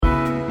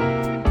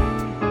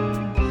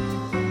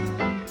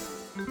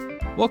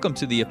Welcome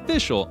to the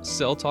official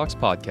Cell Talks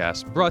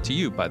podcast, brought to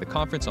you by the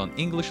Conference on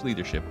English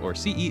Leadership, or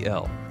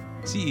CEL.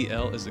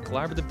 CEL is a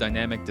collaborative,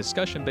 dynamic,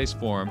 discussion-based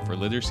forum for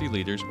literacy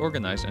leaders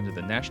organized under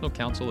the National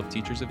Council of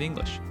Teachers of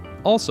English,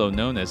 also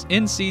known as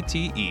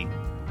NCTE.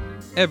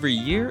 Every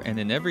year and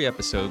in every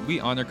episode, we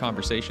honor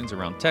conversations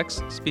around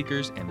text,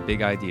 speakers, and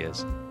big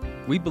ideas.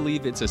 We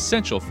believe it's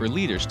essential for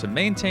leaders to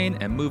maintain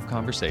and move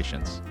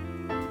conversations.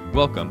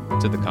 Welcome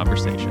to the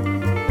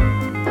conversation.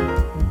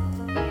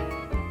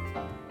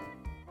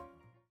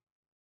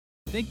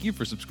 Thank you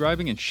for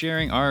subscribing and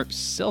sharing our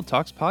Cell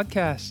Talks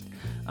podcast.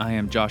 I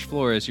am Josh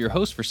Flores, your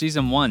host for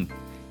Season 1.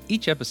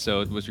 Each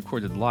episode was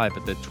recorded live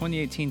at the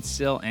 2018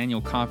 Cell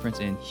Annual Conference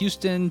in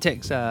Houston,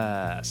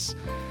 Texas,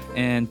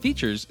 and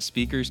features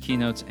speakers,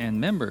 keynotes,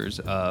 and members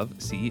of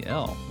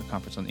CEL, the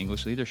Conference on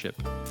English Leadership.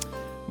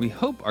 We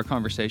hope our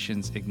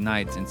conversations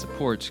ignite and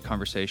support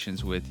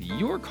conversations with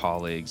your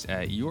colleagues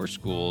at your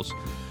schools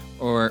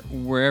or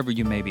wherever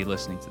you may be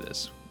listening to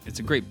this. It's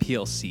a great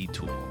PLC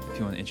tool if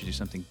you want to introduce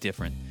something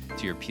different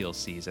to your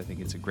PLCs. I think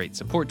it's a great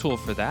support tool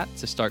for that,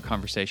 to start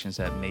conversations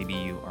that maybe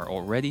you are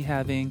already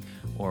having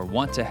or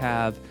want to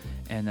have.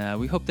 And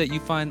we hope that you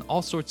find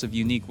all sorts of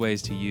unique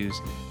ways to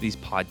use these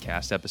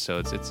podcast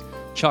episodes. It's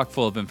chock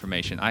full of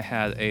information. I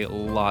had a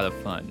lot of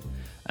fun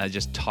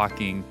just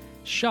talking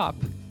shop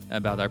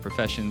about our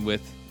profession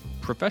with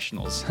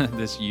professionals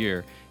this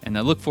year. And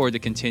I look forward to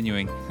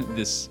continuing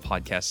this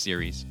podcast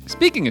series.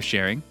 Speaking of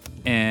sharing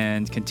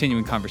and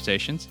continuing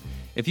conversations,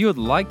 if you would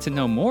like to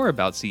know more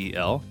about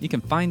CEL, you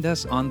can find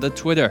us on the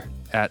Twitter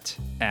at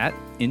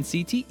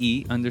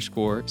NCTE_CEL.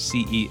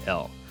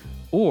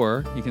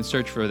 Or you can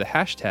search for the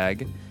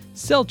hashtag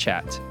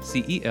CELChat,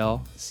 CELCHAT,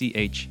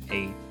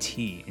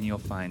 and you'll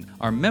find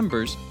our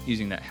members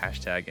using that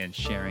hashtag and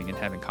sharing and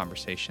having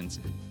conversations.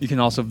 You can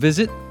also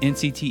visit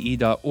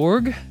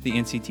ncte.org, the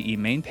NCTE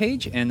main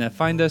page, and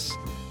find us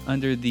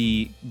under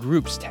the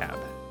Groups tab.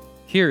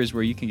 Here is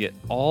where you can get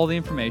all the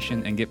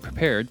information and get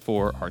prepared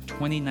for our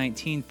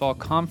 2019 Fall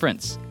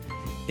Conference.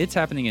 It's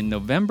happening in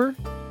November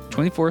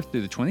 24th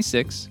through the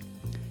 26th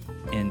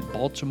in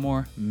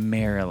Baltimore,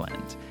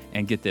 Maryland.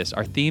 And get this,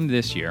 our theme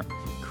this year,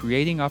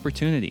 Creating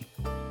Opportunity,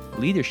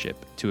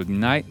 Leadership to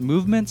Ignite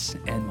Movements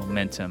and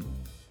Momentum.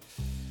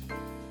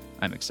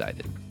 I'm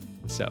excited.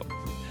 So,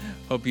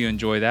 hope you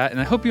enjoy that.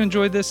 And I hope you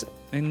enjoyed this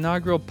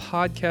inaugural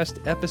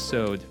podcast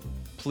episode.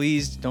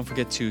 Please don't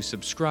forget to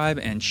subscribe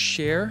and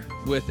share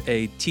with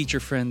a teacher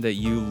friend that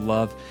you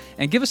love.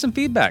 And give us some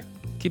feedback.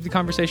 Keep the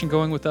conversation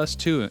going with us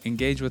too.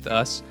 Engage with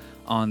us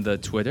on the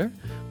Twitter.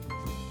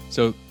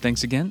 So,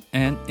 thanks again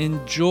and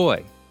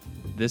enjoy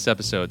this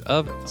episode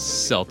of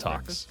Cell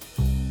Talks.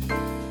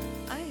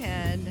 I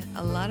had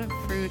a lot of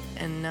fruit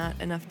and not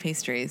enough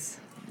pastries.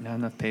 Not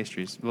enough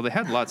pastries. Well, they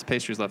had lots of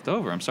pastries left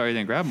over. I'm sorry you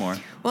didn't grab more.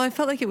 Well, I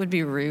felt like it would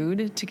be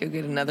rude to go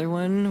get another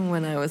one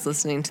when I was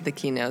listening to the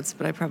keynotes,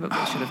 but I probably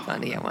should have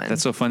gone to get one.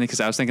 That's so funny because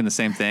I was thinking the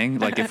same thing.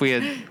 Like if we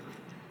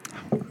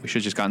should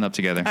have just gotten up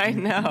together. I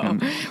know.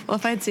 Well,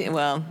 if I'd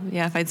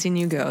seen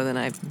you go,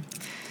 then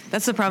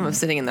that's the problem of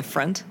sitting in the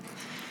front.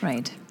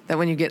 Right. That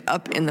when you get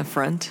up in the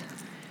front,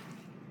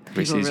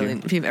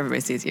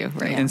 everybody sees you,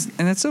 right?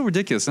 And it's so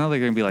ridiculous. Now they're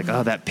going to be like,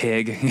 oh, that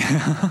pig.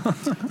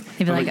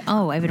 They'd be like,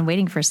 oh, I've been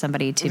waiting for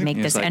somebody to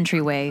make this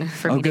entryway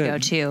for me to go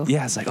too.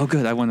 Yeah, it's like, oh,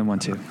 good, I wanted one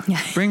too.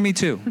 Yeah. Bring me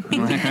too.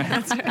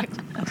 That's right.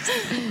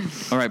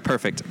 All right,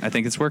 perfect. I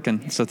think it's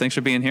working. So thanks for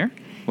being here.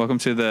 Welcome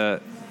to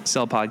the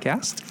Cell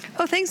Podcast.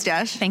 Oh, thanks,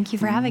 Josh. Thank you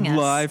for having us.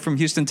 Live from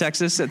Houston,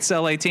 Texas at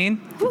Cell 18.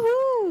 Woohoo!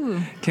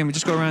 Can we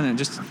just go around and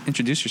just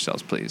introduce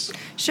yourselves, please?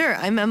 Sure.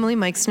 I'm Emily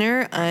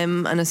Meixner.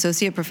 I'm an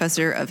associate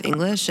professor of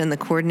English and the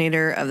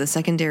coordinator of the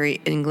secondary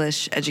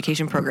English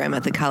education program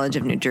at the College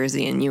of New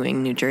Jersey in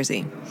Ewing, New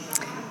Jersey.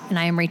 And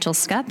I am Rachel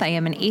Scupp. I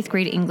am an 8th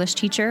grade English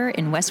teacher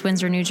in West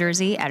Windsor, New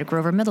Jersey at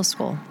Grover Middle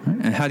School.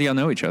 And how do y'all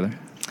know each other?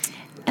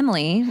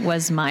 Emily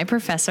was my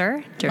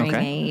professor during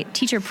a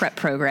teacher prep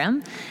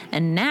program.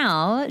 And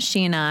now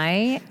she and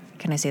I,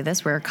 can I say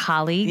this? We're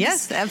colleagues.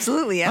 Yes,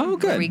 absolutely. Yeah. Oh,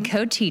 good. We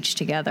co-teach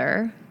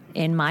together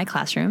in my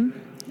classroom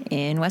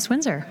in West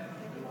Windsor.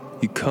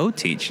 You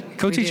co-teach.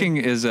 Co-teaching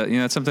is,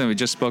 it's something we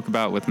just spoke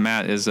about with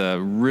Matt, is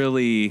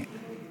really,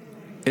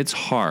 it's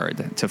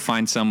hard to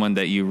find someone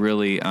that you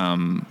really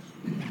are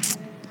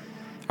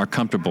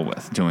comfortable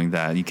with doing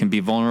that. You can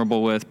be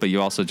vulnerable with, but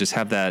you also just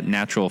have that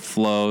natural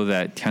flow,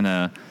 that kind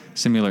of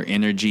similar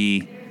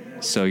energy,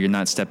 so you're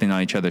not stepping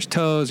on each other's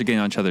toes or getting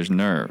on each other's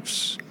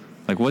nerves.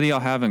 Like, what do y'all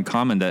have in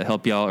common that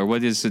help y'all, or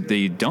what is it that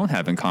you don't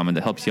have in common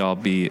that helps y'all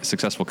be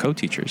successful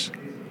co-teachers?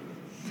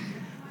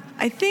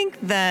 I think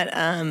that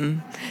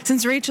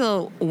since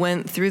Rachel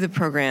went through the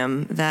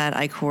program that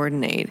I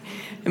coordinate,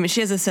 I mean,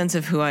 she has a sense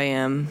of who I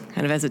am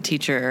kind of as a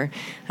teacher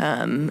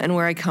and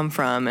where I come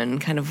from and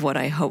kind of what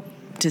I hope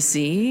to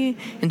see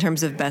in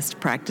terms of best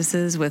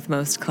practices with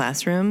most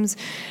classrooms.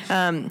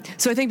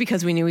 So I think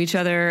because we knew each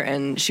other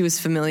and she was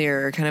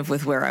familiar kind of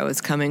with where I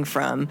was coming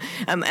from,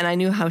 and I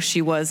knew how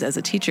she was as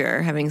a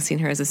teacher, having seen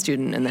her as a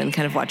student and then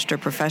kind of watched her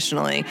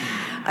professionally,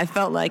 I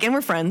felt like, and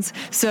we're friends,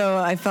 so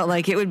I felt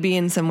like it would be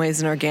in some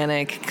ways an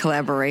organic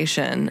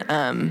collaboration.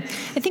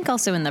 I think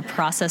also in the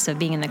process of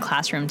being in the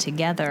classroom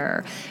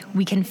together,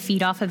 we can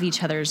feed off of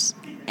each other's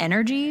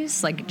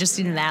energies, like just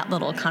in that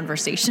little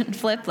conversation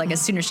flip, like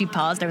as soon as she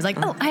paused, I was like,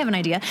 oh, I have an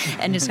idea,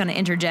 and just kind of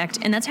interject.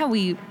 And that's how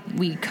we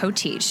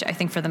co-teach, I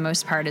think, for the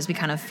most part, is we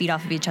kind of feed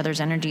off of each other's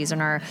energies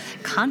and are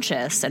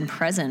conscious and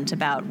present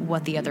about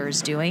what the other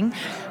is doing.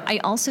 I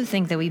also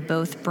think that we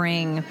both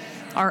bring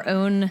our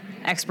own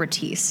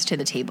expertise to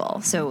the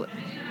table. So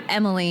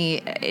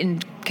Emily, in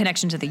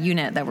connection to the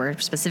unit that we're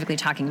specifically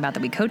talking about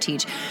that we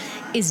co-teach,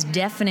 is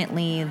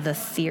definitely the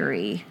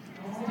theory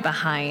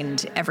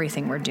behind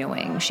everything we're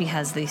doing. She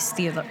has these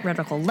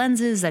theoretical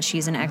lenses that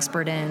she's an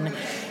expert in.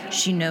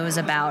 She knows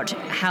about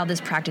how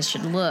this practice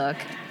should look.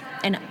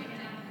 And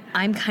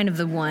I'm kind of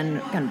the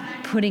one kind of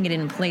putting it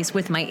in place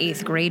with my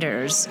 8th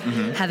graders,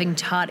 having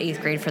taught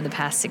 8th grade for the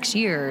past 6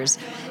 years.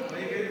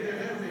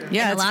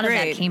 Yeah, and a lot great.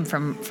 of that came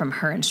from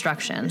her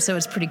instruction, so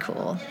it's pretty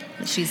cool.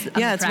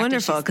 It's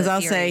wonderful, because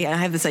I'll say, I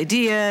have this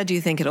idea, do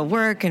you think it'll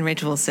work? And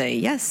Rachel will say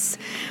yes,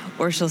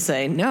 or she'll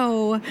say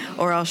no,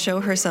 or I'll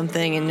show her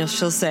something and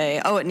she'll say,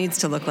 oh, it needs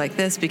to look like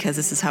this because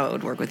this is how it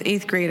would work with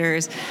 8th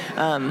graders.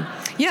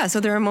 So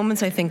there are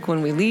moments, I think,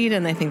 when we lead,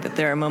 and I think that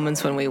there are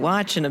moments when we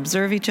watch and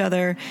observe each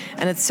other,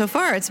 and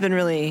it's been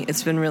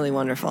really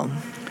wonderful.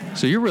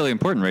 So you're really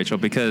important, Rachel,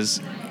 because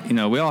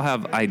we all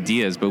have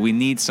ideas, but we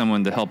need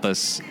someone to help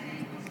us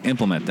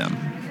implement them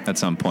at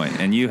some point.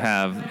 And you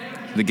have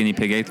the guinea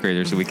pig 8th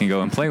graders that we can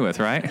go and play with,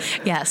 right?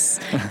 Yes.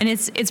 And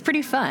it's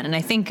pretty fun. And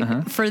I think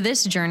for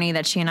this journey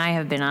that she and I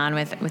have been on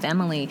with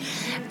Emily,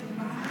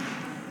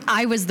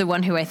 I was the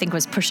one who I think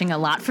was pushing a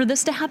lot for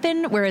this to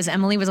happen, whereas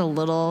Emily was a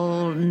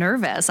little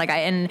nervous.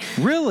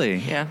 Really?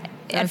 Yeah.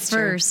 At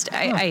first,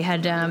 I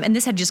had, and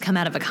this had just come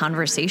out of a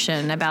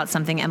conversation about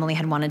something Emily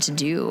had wanted to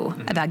do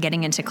about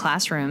getting into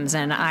classrooms,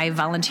 and I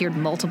volunteered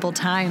multiple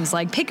times,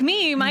 like, pick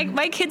me,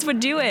 my kids would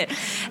do it.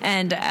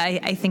 And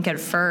I think at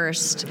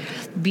first,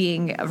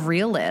 being a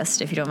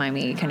realist, if you don't mind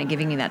me kind of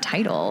giving me that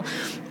title,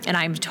 and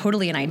I'm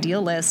totally an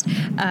idealist,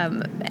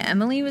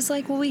 Emily was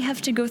like, well, we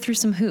have to go through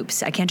some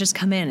hoops. I can't just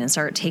come in and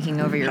start taking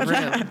over your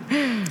room.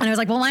 And I was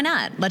like, well, why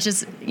not? Let's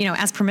just,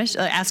 ask permission,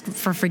 ask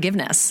for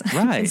forgiveness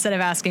instead of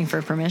asking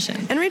for permission.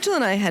 And Rachel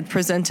and I had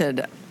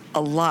presented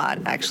a lot,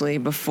 actually,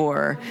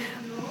 before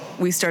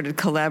we started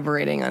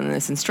collaborating on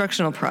this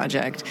instructional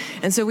project.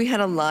 And so we had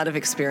a lot of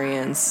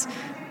experience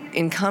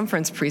in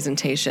conference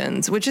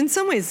presentations, which in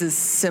some ways is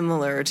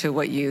similar to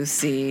what you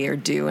see or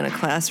do in a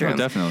classroom. Oh,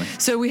 definitely.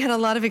 So we had a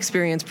lot of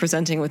experience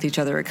presenting with each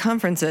other at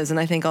conferences, and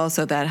I think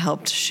also that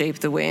helped shape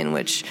the way in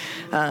which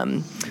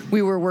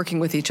we were working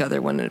with each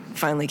other when it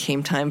finally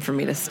came time for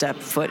me to step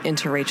foot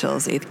into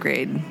Rachel's 8th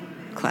grade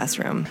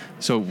classroom.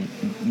 So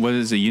what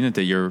is the unit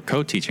that you're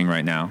co-teaching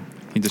right now?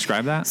 Can you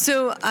describe that?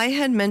 So I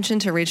had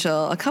mentioned to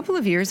Rachel a couple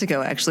of years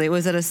ago, actually, it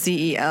was at a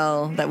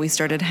CEL that we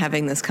started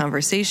having this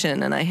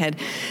conversation, and I had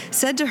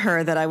said to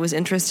her that I was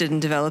interested in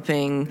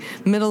developing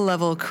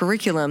middle-level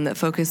curriculum that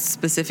focused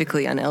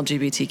specifically on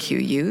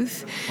LGBTQ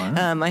youth.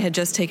 Wow. I had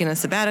just taken a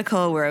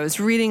sabbatical where I was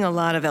reading a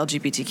lot of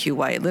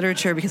LGBTQ YA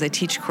literature because I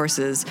teach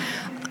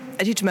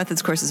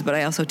methods courses, but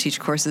I also teach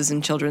courses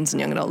in children's and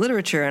young adult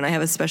literature, and I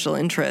have a special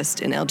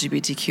interest in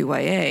LGBTQ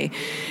YA.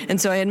 And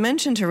so I had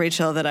mentioned to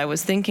Rachel that I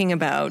was thinking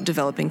about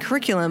developing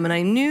curriculum, and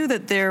I knew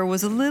that there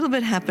was a little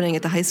bit happening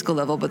at the high school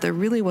level, but there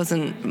really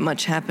wasn't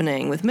much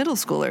happening with middle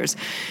schoolers.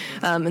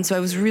 And so I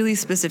was really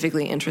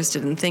specifically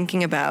interested in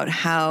thinking about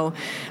how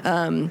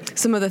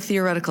some of the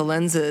theoretical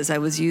lenses I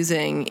was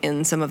using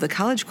in some of the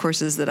college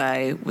courses that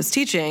I was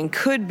teaching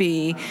could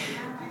be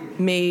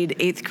made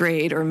 8th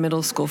grade or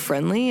middle school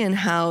friendly, and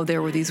how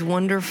there were these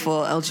wonderful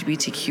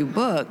LGBTQ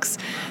books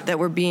that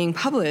were being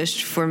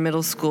published for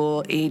middle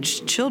school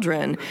aged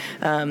children,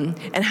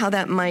 and how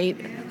that might,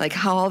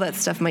 how all that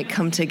stuff might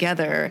come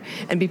together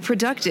and be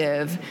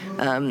productive,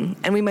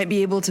 and we might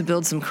be able to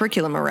build some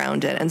curriculum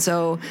around it. And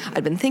so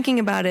I'd been thinking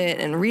about it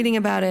and reading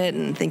about it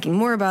and thinking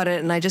more about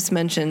it, and I just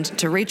mentioned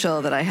to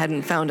Rachel that I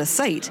hadn't found a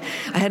site.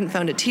 I hadn't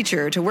found a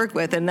teacher to work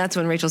with, and that's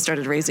when Rachel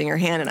started raising her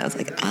hand, and I was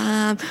like,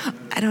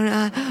 I don't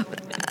know.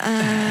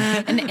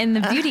 And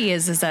the beauty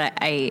is that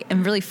I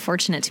am really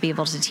fortunate to be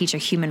able to teach a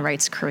human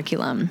rights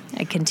curriculum.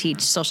 I can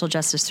teach social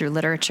justice through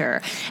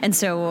literature. And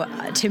so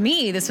to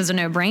me, this was a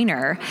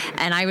no-brainer.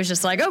 And I was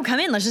just like, oh, come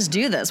in, let's just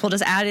do this. We'll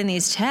just add in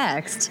these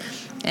texts.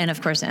 And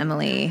of course,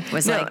 Emily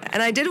was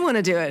and I did want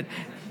to do it.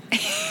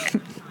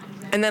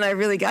 And then I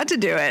really got to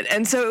do it.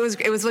 And so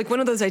it was like one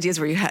of those ideas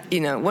where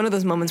one of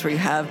those moments where you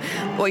have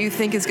what you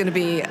think is going to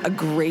be a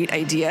great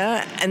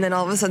idea, and then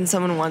all of a sudden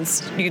someone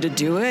wants you to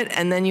do it,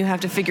 and then you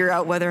have to figure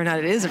out whether or not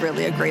it is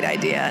really a great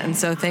idea. And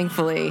so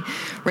thankfully,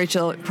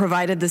 Rachel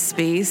provided the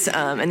space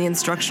and the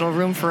instructional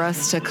room for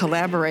us to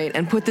collaborate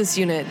and put this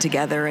unit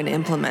together and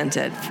implement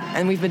it.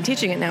 And we've been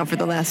teaching it now for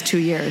the last 2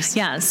 years.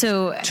 Yeah,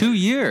 so 2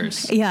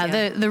 years.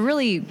 Yeah, the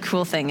really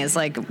cool thing is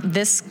like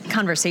this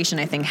conversation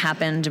I think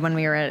happened when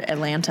we were at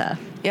Atlanta.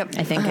 Yep.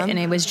 I think, and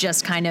it was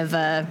just kind of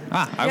a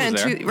I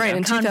was there.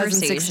 In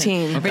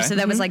 2016. Okay. So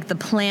that was like the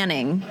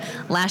planning.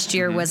 Last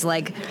year was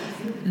like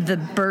the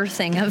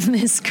birthing of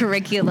this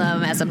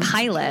curriculum as a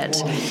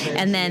pilot.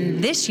 And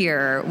then this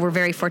year, we're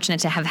very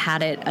fortunate to have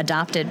had it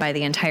adopted by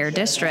the entire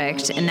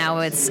district. And now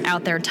it's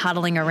out there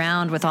toddling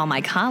around with all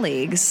my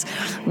colleagues,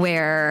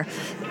 where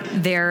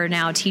they're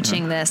now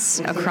teaching this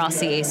across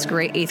the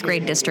eighth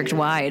grade district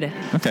wide.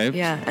 Okay.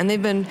 Yeah, and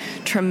they've been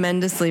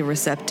tremendously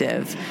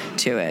receptive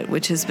to it,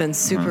 which has been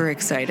super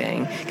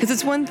exciting. Because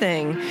it's one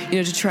thing,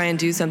 to try and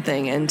do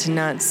something and to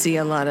not see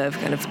a lot of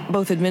kind of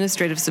both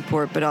administrative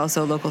support, but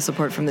also local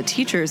support from the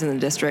teachers in the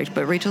district.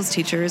 But Rachel's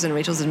teachers and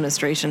Rachel's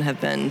administration have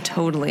been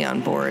totally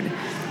on board.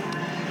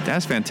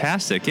 That's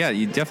fantastic. Yeah,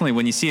 you definitely,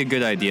 when you see a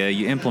good idea,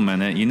 you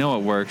implement it, you know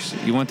it works,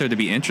 you want there to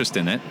be interest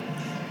in it.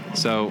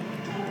 So,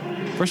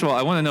 first of all,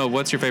 I want to know,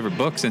 what's your favorite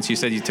book, since you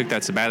said you took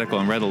that sabbatical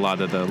and read a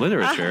lot of the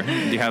literature.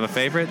 Do you have a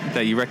favorite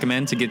that you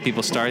recommend to get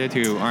people started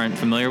who aren't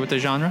familiar with the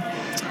genre?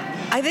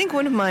 I think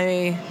one of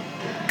my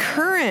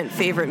current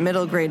favorite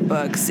middle grade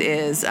books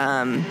is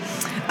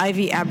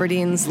Ivy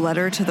Aberdeen's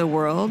Letter to the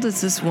World.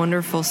 It's this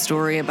wonderful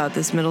story about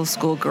this middle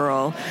school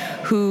girl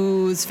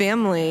whose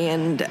family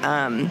and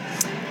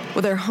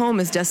their home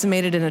is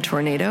decimated in a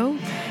tornado,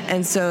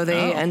 and so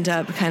they end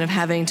up kind of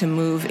having to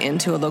move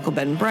into a local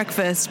bed and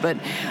breakfast. But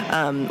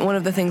one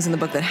of the things in the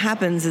book that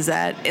happens is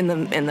that in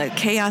the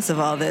chaos of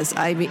all this,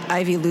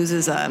 Ivy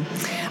loses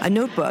a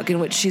notebook in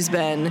which she's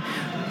been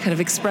kind of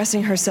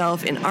expressing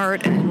herself in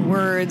art and in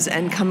words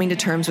and coming to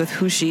terms with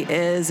who she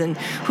is and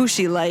who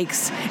she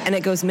likes, and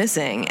it goes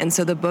missing. And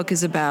so the book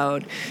is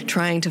about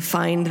trying to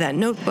find that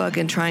notebook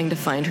and trying to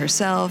find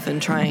herself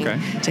and trying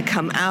to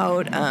come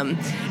out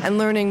and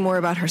learning more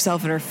about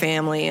herself and her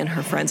family and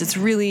her friends. It's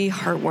really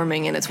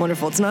heartwarming and it's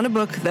wonderful. It's not a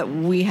book that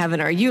we have in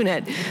our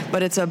unit,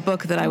 but it's a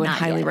book that I would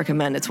highly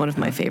recommend. It's one of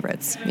my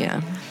favorites. Yeah.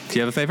 Do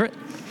you have a favorite?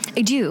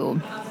 I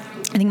do.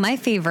 I think my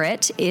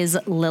favorite is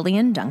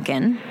Lillian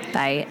Duncan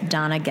by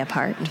Donna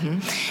Gephardt.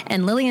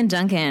 And Lillian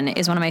Duncan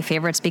is one of my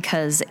favorites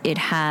because it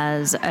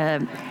has a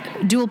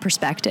dual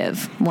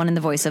perspective, one in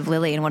the voice of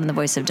Lily and one in the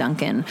voice of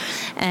Duncan.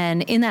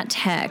 And in that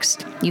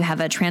text, you have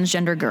a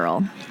transgender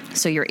girl.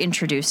 So you're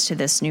introduced to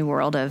this new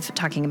world of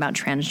talking about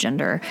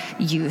transgender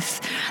youth.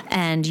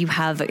 And you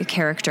have a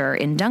character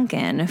in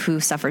Duncan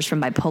who suffers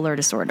from bipolar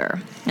disorder.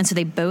 And so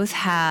they both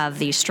have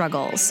these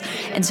struggles.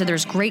 And so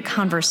there's great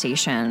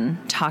conversation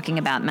talking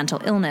about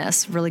mental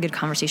illness, really good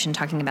conversation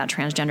talking about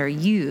transgender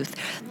youth.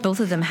 Both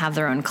of them have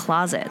their own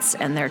closets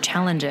and their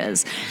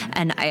challenges.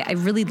 And I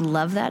really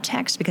love that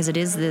text because it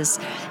is this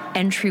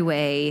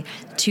entryway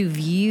to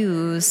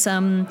view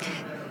some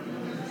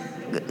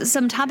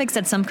topics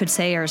that some could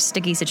say are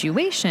sticky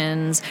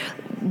situations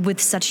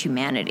with such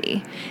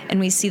humanity. And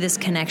we see this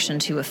connection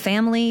to a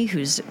family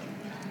who's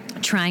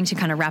trying to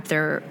kind of wrap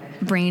their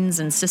brains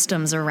and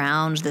systems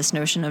around this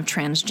notion of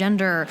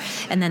transgender,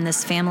 and then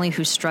this family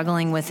who's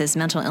struggling with this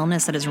mental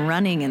illness that is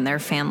running in their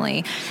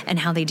family and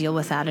how they deal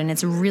with that. And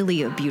it's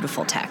really a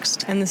beautiful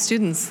text. And the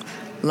students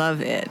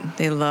love it.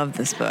 They love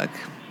this book.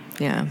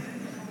 Yeah.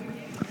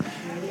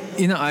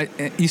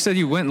 You said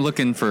you went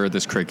looking for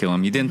this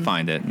curriculum. You didn't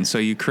find it, and so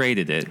you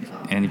created it,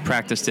 and you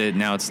practiced it.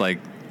 Now it's like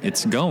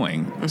it's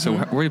going. So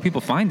where do people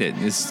find it?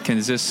 Is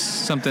this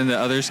something that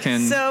others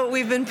can? So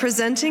we've been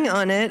presenting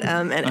on it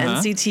at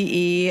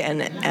NCTE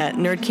and at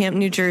Nerd Camp,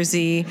 New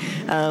Jersey.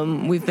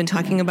 We've been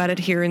talking about it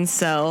here in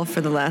Cell for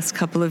the last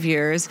couple of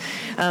years.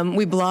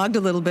 We blogged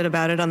a little bit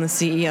about it on the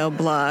CEO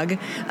blog.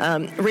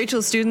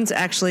 Rachel's students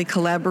actually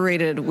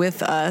collaborated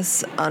with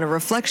us on a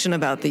reflection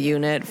about the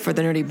unit for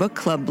the Nerdy Book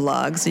Club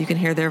blog, so you can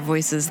hear their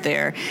voices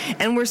there.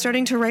 And we're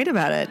starting to write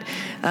about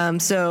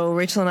it. So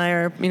Rachel and I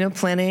are,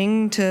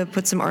 planning to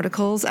put some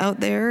articles out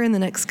there in the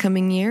next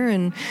coming year,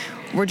 and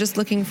we're just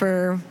looking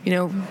for,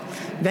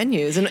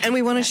 venues. And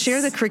we want to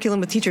share the curriculum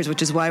with teachers,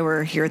 which is why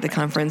we're here at the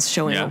conference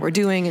showing what we're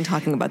doing and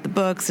talking about the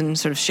books and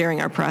sort of sharing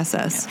our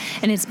process. Yeah.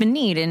 And it's been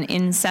neat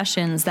in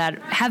sessions that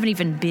haven't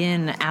even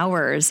been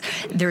ours.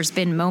 There's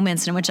been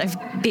moments in which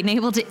I've been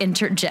able to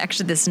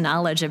interject this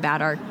knowledge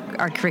about our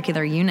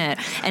curricular unit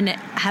and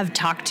have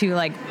talked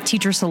to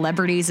teacher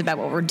celebrities about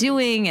what we're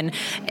doing,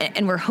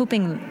 and we're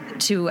hoping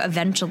to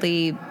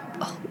eventually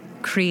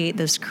create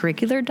this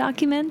curricular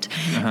document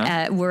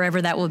wherever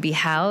that will be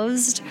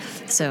housed.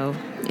 So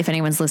if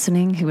anyone's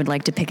listening who would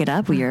like to pick it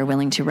up, we are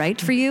willing to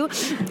write for you.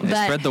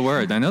 But spread the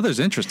word. I know there's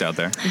interest out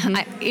there.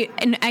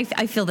 I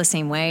feel the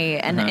same way.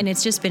 And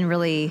it's just been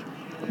really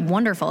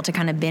wonderful to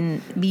kind of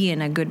be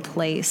in a good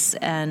place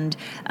and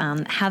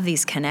have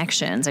these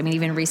connections. I mean,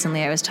 even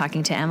recently I was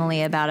talking to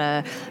Emily about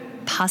a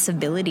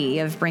possibility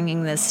of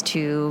bringing this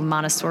to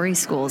Montessori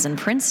schools in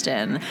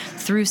Princeton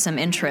through some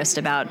interest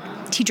about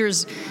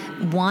teachers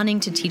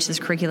wanting to teach this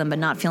curriculum but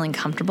not feeling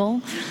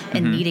comfortable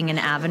and needing an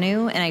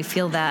avenue. And I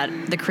feel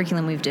that the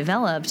curriculum we've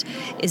developed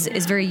is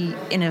very,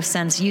 in a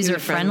sense,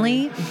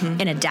 user-friendly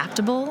and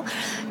adaptable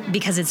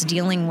because it's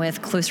dealing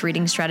with close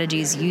reading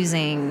strategies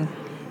using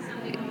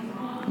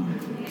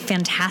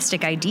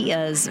fantastic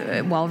ideas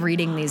while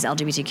reading these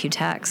LGBTQ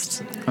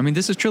texts. I mean,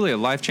 this is truly a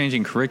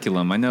life-changing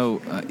curriculum. I know...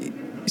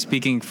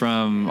 speaking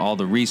from all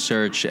the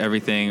research,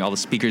 everything, all the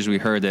speakers we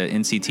heard at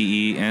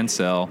NCTE and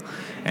CEL,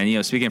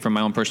 and, speaking from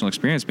my own personal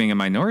experience being a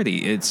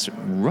minority, it's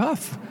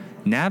rough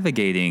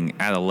navigating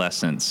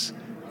adolescence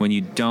when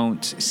you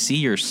don't see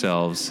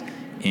yourselves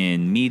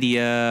in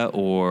media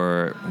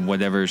or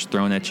whatever's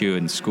thrown at you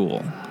in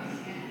school.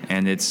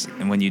 And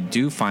when you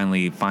do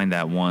finally find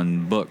that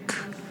one book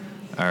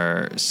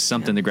or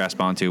something to grasp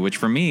onto, which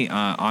for me,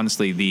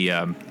 honestly,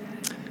 the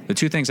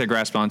two things I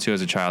grasped onto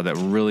as a child that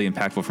were really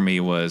impactful for me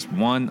was,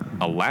 one,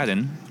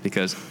 Aladdin,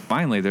 because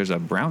finally there's a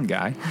brown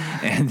guy,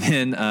 and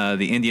then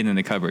the Indian in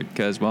the cupboard,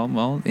 because,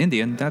 well,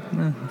 Indian, that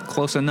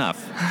close enough,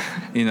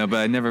 but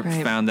I never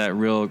found that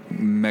real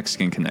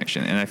Mexican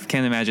connection. And I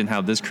can't imagine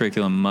how this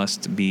curriculum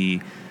must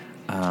be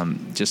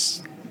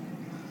just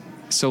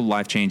so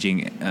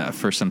life-changing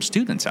for some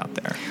students out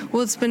there.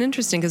 Well, it's been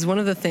interesting because one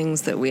of the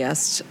things that we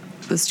asked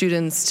the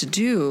students to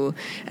do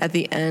at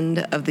the end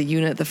of the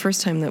unit, the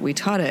first time that we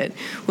taught it,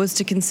 was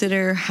to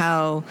consider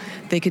how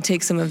they could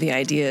take some of the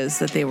ideas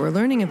that they were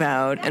learning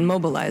about and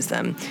mobilize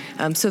them.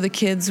 So the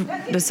kids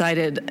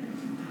decided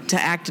to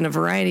act in a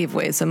variety of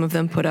ways. Some of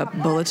them put up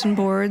bulletin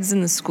boards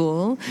in the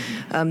school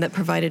that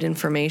provided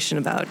information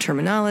about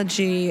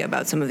terminology,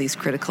 about some of these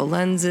critical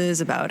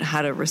lenses, about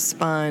how to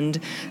respond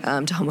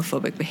to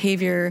homophobic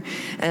behavior.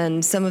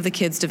 And some of the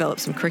kids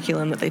developed some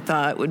curriculum that they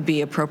thought would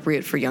be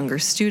appropriate for younger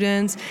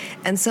students.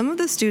 And some of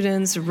the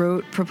students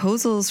wrote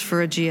proposals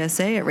for a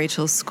GSA at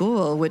Rachel's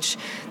school, which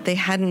they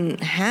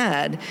hadn't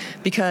had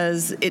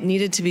because it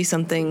needed to be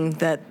something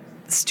that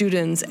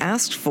students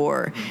asked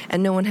for,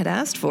 and no one had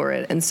asked for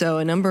it. And so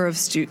a number of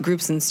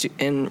groups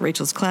in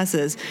Rachel's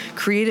classes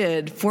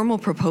created formal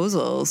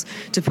proposals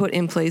to put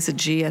in place a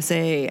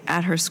GSA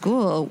at her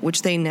school,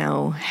 which they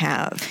now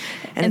have.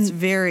 And it's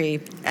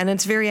very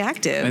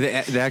active. And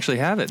they actually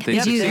have it. They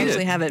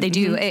actually have it. They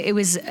do. It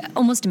was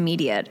almost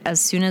immediate. As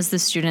soon as the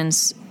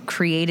students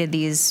created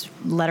these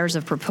letters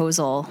of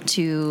proposal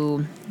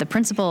to the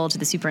principal, to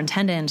the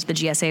superintendent, the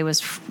GSA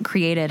was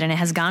created, and it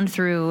has gone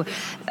through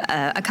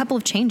a couple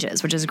of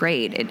changes, which is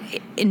great,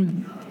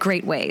 in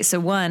great ways. So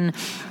one,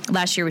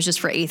 last year was just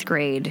for 8th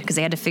grade, because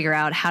they had to figure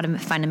out how to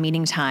find a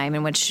meeting time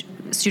in which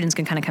students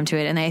can kind of come to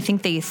it. And I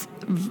think they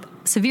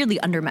severely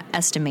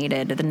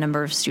underestimated the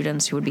number of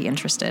students who would be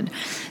interested.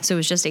 So it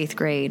was just 8th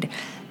grade.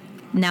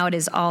 Now it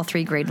is all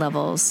 3 grade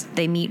levels.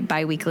 They meet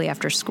biweekly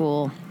after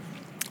school.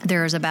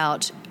 There's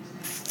about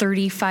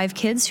 35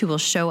 kids who will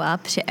show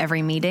up to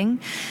every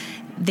meeting.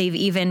 They've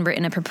even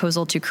written a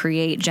proposal to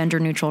create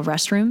gender-neutral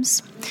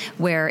restrooms,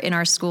 where in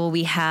our school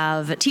we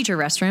have teacher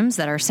restrooms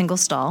that are single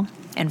stall.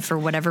 And for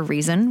whatever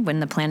reason, when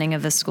the planning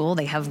of the school,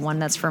 they have one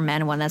that's for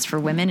men, one that's for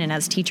women. And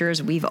as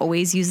teachers, we've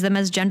always used them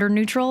as gender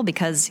neutral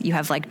because you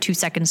have like 2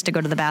 seconds to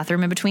go to the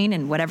bathroom in between,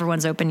 and whatever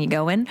one's open, you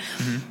go in.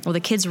 Well, the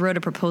kids wrote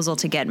a proposal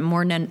to get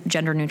more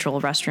gender neutral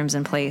restrooms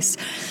in place.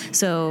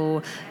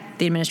 So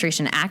the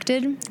administration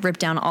acted,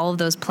 ripped down all of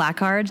those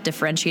placards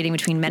differentiating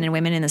between men and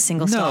women in the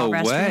single-stall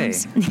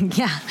restrooms. Way.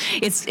 Yeah,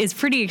 it's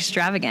pretty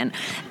extravagant.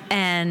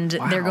 And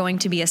they're going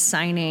to be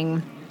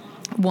assigning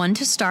one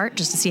to start,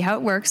 just to see how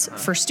it works,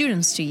 for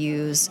students to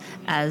use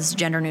as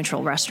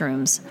gender-neutral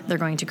restrooms. They're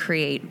going to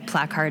create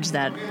placards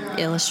that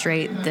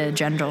illustrate the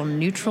gender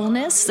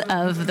neutralness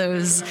of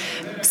those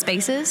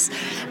spaces.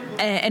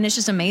 And it's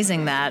just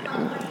amazing that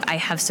I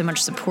have so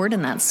much support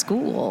in that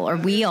school, or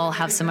we all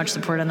have so much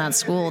support in that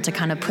school to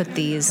kind of put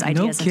these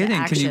ideas into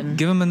action. Can you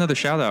give them another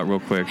shout out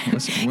real quick?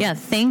 Yeah,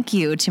 thank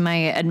you to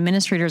my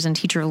administrators and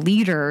teacher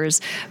leaders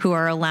who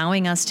are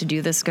allowing us to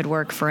do this good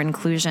work for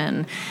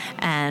inclusion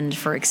and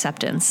for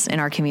acceptance in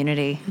our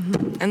community.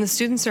 And the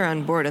students are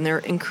on board, and they're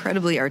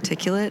incredibly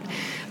articulate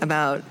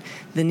about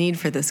the need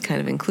for this kind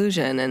of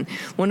inclusion. And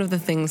one of the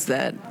things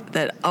that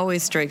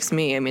always strikes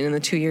me, I mean, in the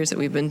 2 years that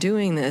we've been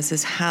doing this,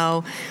 is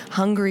how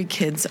hungry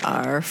kids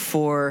are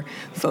for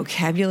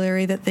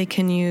vocabulary that they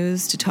can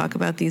use to talk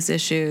about these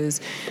issues,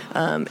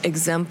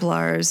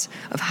 exemplars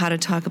of how to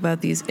talk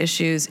about these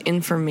issues,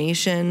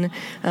 information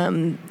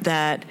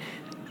that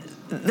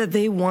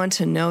they want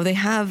to know. They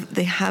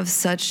have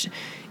such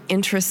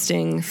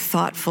interesting,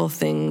 thoughtful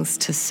things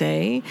to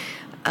say.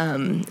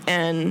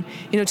 And,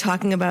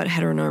 talking about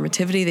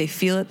heteronormativity, they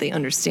feel it, they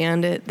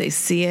understand it, they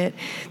see it.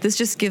 This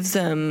just gives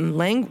them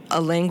a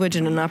language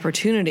and an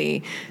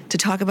opportunity to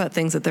talk about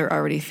things that they're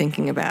already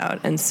thinking about.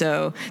 And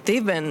so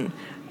the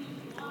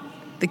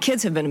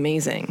kids have been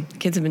amazing.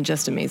 Kids have been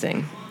just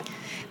amazing.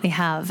 They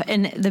have.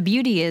 And the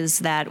beauty is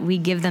that we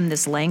give them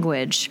this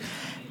language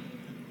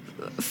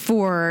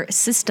for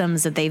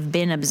systems that they've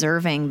been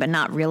observing but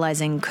not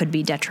realizing could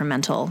be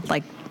detrimental,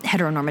 like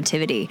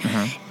heteronormativity.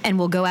 And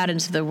we'll go out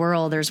into the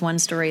world. There's one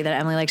story that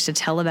Emily likes to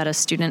tell about a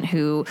student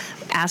who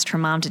asked her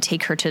mom to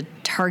take her to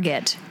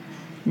Target,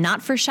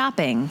 not for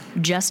shopping,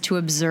 just to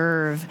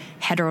observe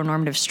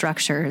heteronormative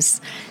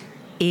structures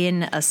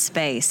in a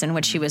space in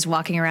which she was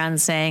walking around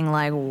saying,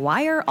 like,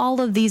 why are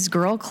all of these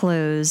girl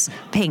clothes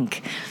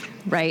pink?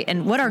 Right.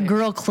 And what are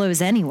girl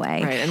clothes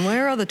anyway? Right. And why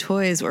are all the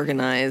toys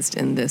organized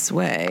in this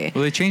way?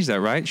 Well, they changed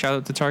that, right? Shout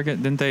out to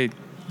Target. Didn't they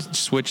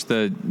switch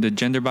the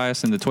gender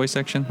bias in the toy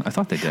section? I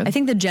thought they did. I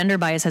think the gender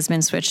bias has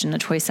been switched in the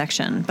toy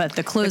section, but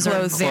the clothes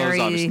are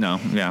very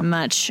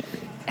much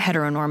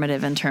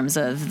heteronormative in terms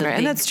of the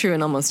and that's true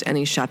in almost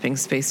any shopping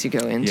space you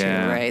go into,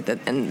 right?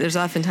 And there's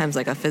oftentimes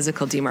like a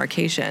physical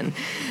demarcation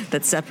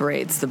that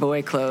separates the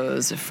boy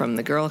clothes from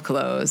the girl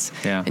clothes,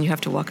 and you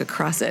have to walk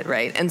across it,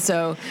 right? And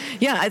so,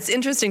 it's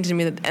interesting to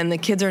me that, and the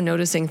kids are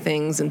noticing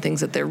things and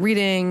things that they're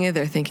reading.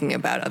 They're thinking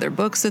about other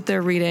books that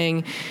they're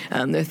reading.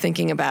 They're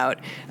thinking about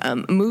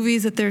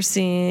movies that they're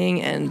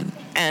seeing,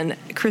 and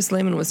Chris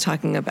Lehman was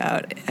talking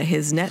about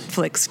his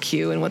Netflix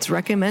queue and what's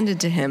recommended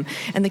to him,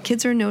 and the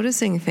kids are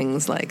noticing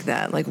things like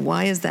that. Like,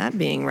 why is that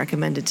being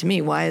recommended to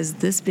me? Why is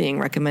this being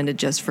recommended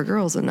just for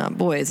girls and not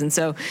boys? And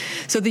so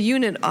the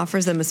unit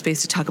offers them a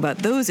space to talk about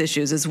those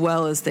issues as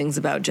well as things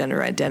about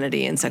gender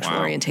identity and sexual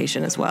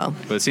orientation as well.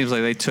 But it seems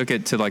like they took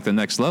it to like the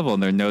next level,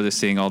 and they're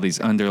noticing all these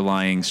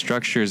underlying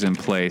structures in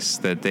place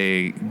that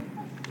they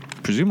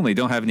presumably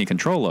don't have any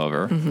control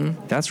over.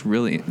 That's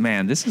really,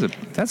 man,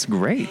 that's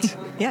great.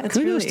 It's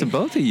kudos to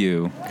both of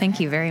you. Thank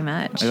you very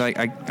much.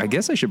 I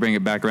guess I should bring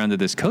it back around to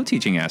this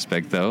co-teaching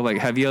aspect, though. Like,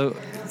 have you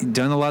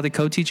done a lot of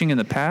co-teaching in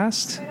the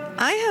past?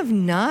 I have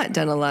not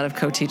done a lot of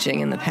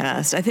co-teaching in the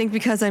past. I think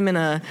because I'm in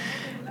I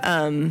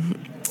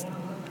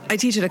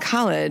teach at a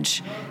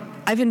college,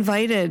 I've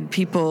invited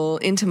people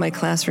into my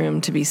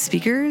classroom to be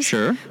speakers.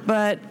 Sure.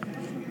 But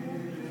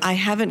I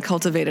haven't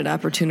cultivated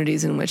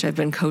opportunities in which I've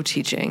been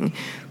co-teaching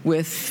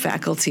with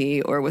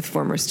faculty or with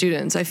former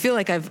students. I feel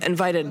like I've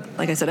invited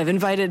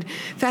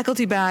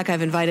faculty back,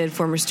 I've invited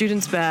former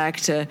students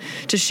back to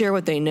share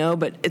what they know,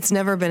 but it's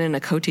never been in a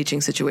co-teaching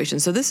situation.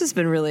 So this has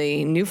been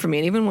really new for me.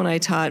 And even when I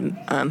taught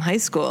high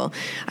school,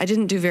 I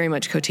didn't do very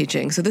much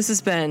co-teaching. So this has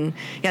been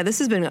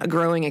a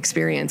growing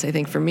experience, I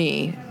think, for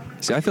me.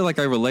 See, I feel like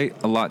I relate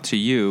a lot to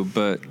you,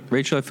 but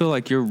Rachel, I feel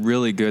like you're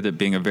really good at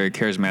being a very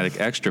charismatic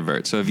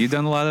extrovert. So have you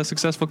done a lot of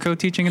successful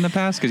co-teaching in the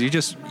past? Because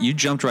you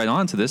jumped right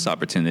onto this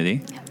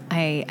opportunity.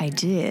 I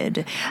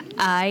did.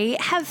 I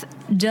have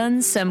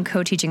done some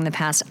co-teaching in the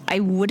past. I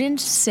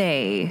wouldn't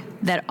say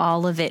that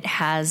all of it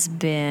has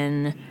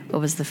been, what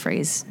was the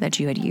phrase that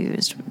you had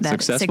used?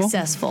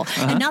 Successful.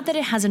 And not that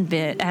it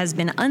has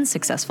been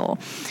unsuccessful,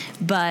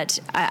 but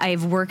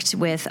I've worked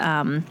with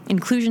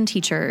inclusion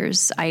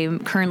teachers. I am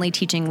currently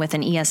teaching with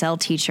an ESL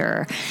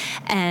teacher,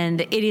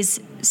 and it is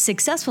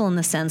successful in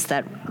the sense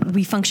that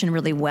we function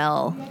really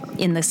well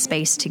in this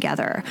space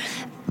together.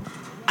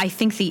 I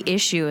think the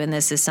issue, and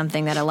this is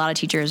something that a lot of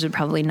teachers would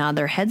probably nod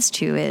their heads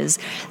to, is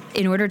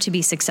in order to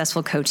be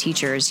successful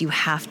co-teachers, you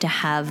have to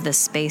have the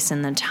space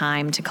and the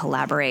time to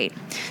collaborate,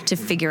 to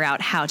figure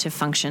out how to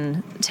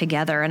function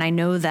together. And I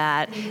know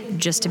that,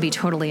 just to be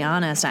totally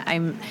honest,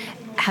 I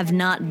have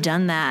not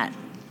done that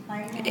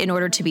in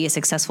order to be a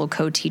successful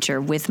co-teacher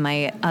with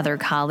my other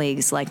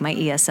colleagues, like my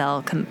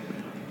ESL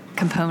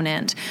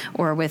component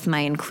or with my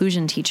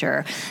inclusion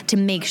teacher, to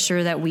make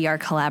sure that we are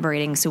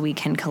collaborating so we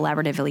can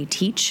collaboratively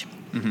teach.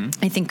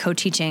 I think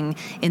co-teaching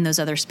in those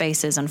other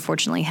spaces,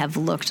 unfortunately, have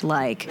looked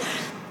like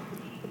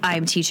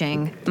I'm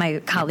teaching, my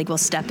colleague will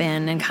step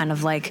in and kind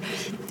of like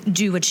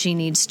do what she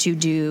needs to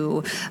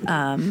do.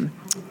 And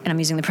I'm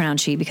using the pronoun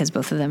she because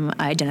both of them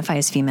identify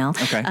as female.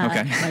 Okay.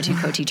 My two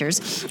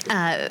co-teachers.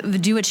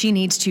 Do what she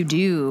needs to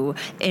do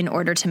in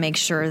order to make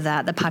sure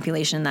that the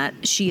population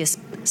that she is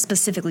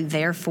specifically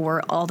there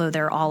for, although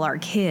they're all our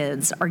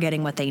kids, are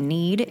getting what they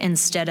need,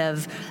 instead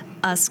of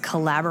us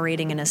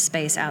collaborating in a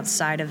space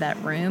outside of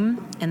that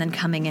room and then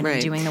coming in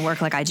and doing the work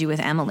like I do with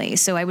Emily.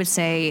 So I would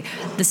say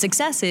the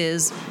success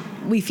is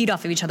we feed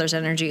off of each other's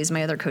energies,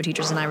 my other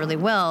co-teachers and I, really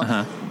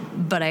well,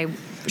 but I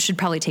should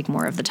probably take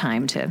more of the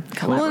time to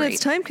collaborate. Well, and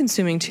it's time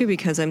consuming too,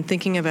 because I'm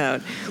thinking about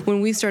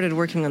when we started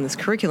working on this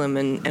curriculum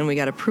and we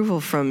got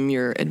approval from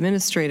your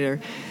administrator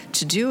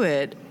to do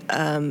it.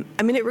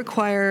 It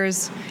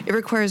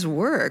requires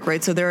work,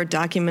 right? So there are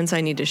documents I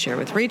need to share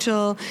with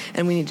Rachel,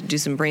 and we need to do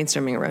some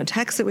brainstorming around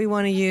text that we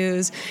want to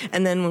use.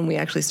 And then when we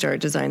actually start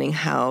designing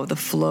how the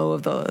flow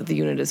of the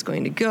unit is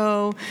going to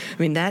go,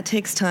 that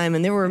takes time.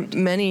 And there were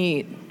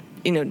many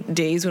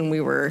days when we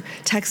were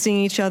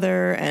texting each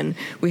other, and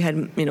we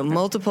had,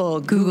 multiple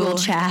Google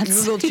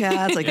chats,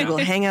 like Google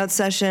Hangout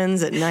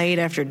sessions at night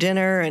after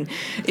dinner. And,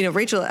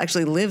 Rachel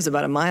actually lives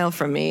about a mile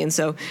from me. And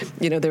so,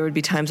 there would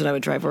be times when I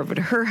would drive over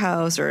to her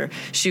house or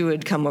she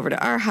would come over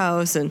to our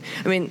house. And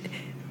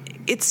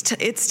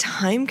it's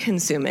time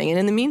consuming. And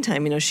in the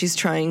meantime, she's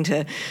trying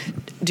to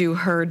do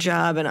her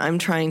job and I'm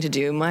trying to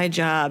do my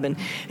job.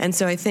 And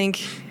so I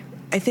think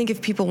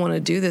if people want to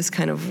do this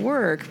kind of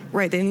work,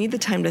 right, they need the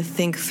time to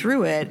think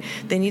through it.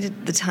 They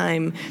need the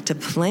time to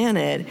plan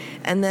it.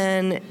 And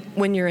then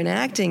when you're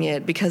enacting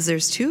it, because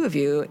there's two of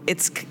you,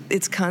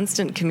 it's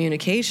constant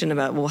communication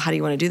about, well, how do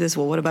you want to do this?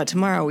 Well, what about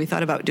tomorrow? We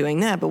thought about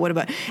doing that, but what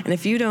about, and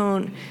if you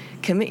don't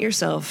commit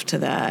yourself to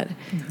that,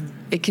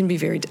 it can be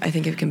very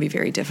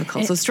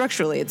difficult. So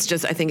structurally, it's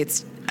just, I think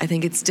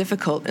it's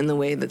difficult in the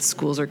way that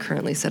schools are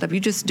currently set up. You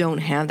just don't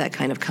have that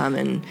kind of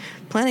common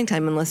planning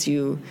time unless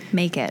you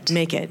make it.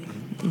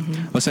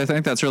 Well, so I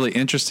think that's really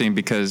interesting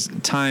because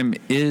time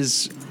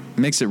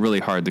makes it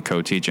really hard to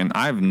co-teach. And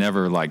I've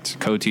never liked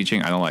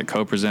co-teaching. I don't like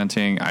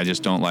co-presenting. I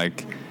just don't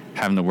like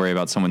having to worry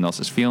about someone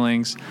else's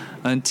feelings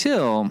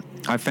until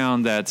I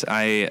found that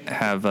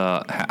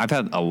I've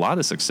had a lot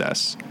of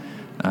success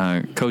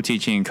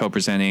co-teaching,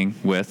 co-presenting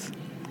with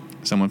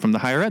someone from the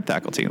higher ed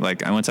faculty.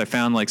 Like once I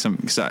found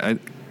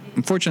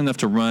I'm fortunate enough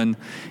to run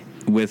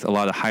with a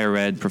lot of higher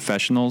ed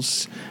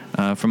professionals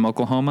from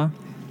Oklahoma.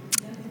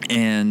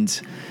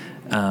 And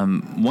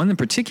one in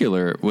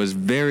particular was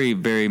very,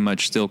 very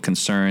much still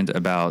concerned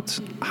about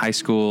high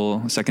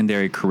school,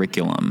 secondary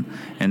curriculum,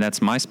 and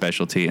that's my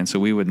specialty. And so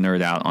we would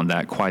nerd out on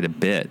that quite a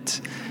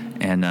bit.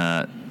 And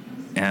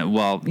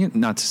well,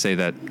 not to say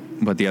that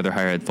what the other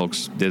higher ed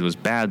folks did was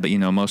bad, but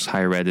most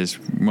higher ed is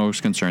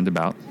most concerned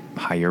about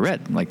higher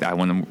ed. Like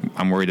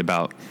I'm worried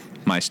about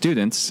my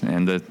students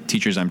and the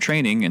teachers I'm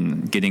training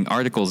and getting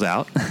articles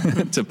out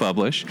to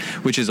publish,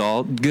 which is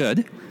all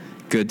good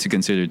to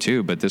consider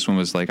too. But this one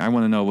was like, I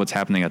want to know what's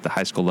happening at the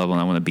high school level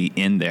and I want to be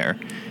in there.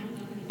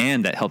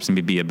 And that helps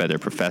me be a better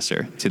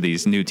professor to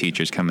these new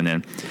teachers coming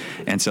in.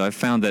 And so I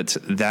found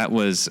that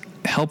was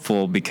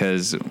helpful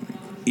because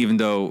even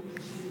though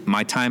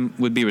my time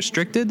would be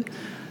restricted,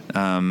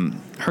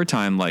 her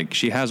time,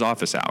 she has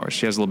office hours.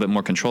 She has a little bit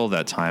more control of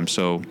that time.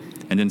 So,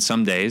 and then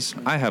some days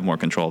I have more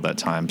control of that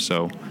time.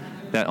 So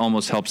that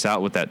almost helps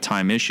out with that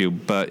time issue.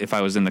 But if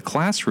I was in the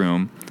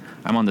classroom,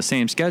 I'm on the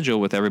same schedule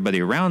with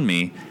everybody around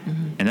me,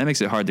 and that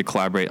makes it hard to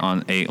collaborate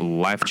on a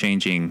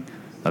life-changing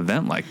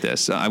event like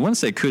this. I want to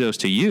say kudos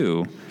to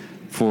you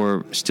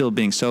for still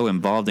being so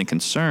involved and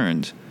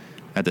concerned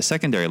at the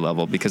secondary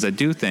level, because I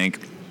do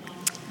think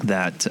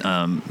that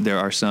there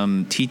are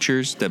some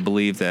teachers that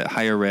believe that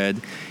higher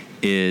ed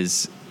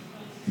is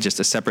just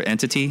a separate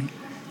entity,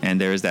 and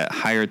there is that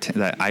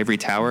that ivory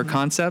tower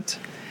concept,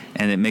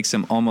 and it makes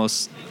them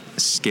almost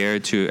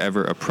scared to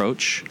ever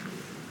approach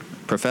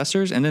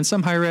professors. And then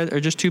some higher ed are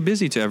just too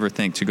busy to ever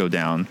think to go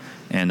down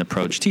and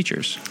approach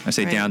teachers. I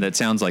say right. Down, that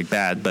sounds like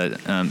bad,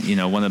 but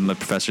one of my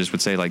professors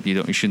would say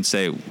you shouldn't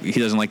say, he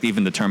doesn't like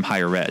even the term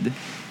higher ed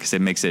because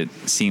it makes it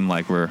seem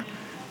like we're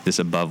this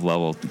above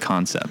level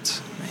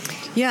concept.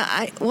 Yeah,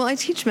 I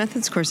teach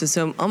methods courses,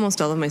 so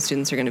almost all of my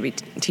students are going to be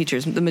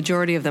teachers. The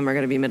majority of them are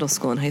going to be middle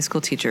school and high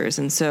school teachers.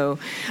 And so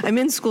I'm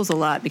in schools a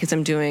lot because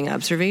I'm doing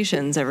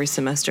observations every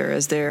semester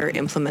as they're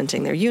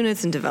implementing their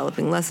units and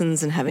developing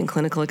lessons and having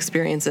clinical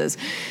experiences.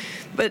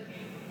 But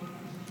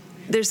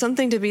there's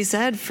something to be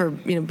said for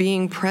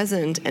being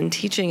present and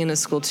teaching in a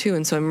school too.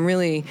 And so I'm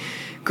really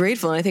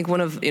grateful. And I think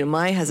one of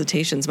my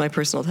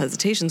personal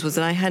hesitations, was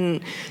that I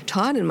hadn't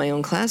taught in my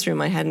own classroom.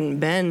 I hadn't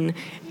been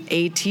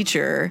a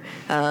teacher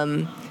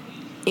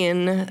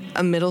in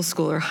a middle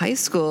school or high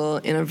school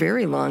in a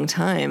very long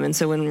time. And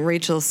so when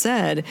Rachel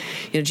said,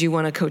 do you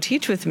want to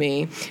co-teach with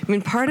me? I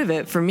mean, part of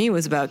it for me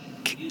was about,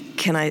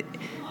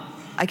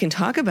 I can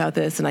talk about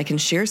this and I can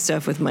share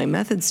stuff with my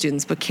method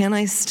students, but can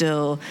I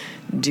still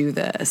do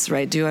this,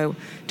 right? Do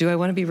I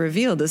want to be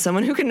revealed as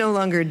someone who can no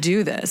longer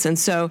do this? And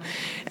so,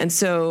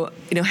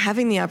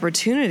 having the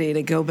opportunity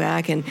to go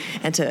back and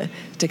to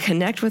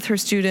connect with her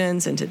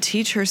students and to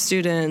teach her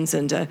students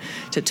and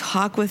to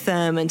talk with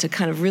them and to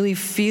kind of really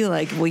feel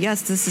like, well,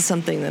 yes, this is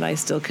something that I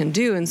still can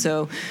do. And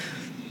so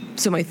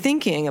my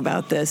thinking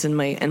about this and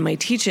my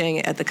teaching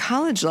at the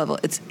college level,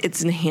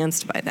 it's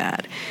enhanced by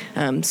that.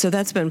 So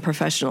that's been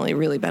professionally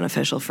really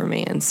beneficial for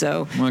me. And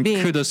so,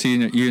 kudos to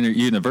your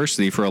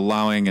university for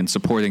allowing and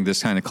supporting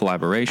this kind of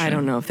collaboration. I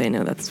don't know if they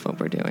know that's what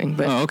we're doing,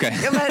 but okay.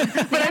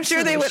 but I'm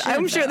sure they would.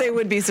 I'm sure they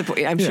would be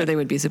supportive. I'm sure they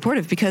would be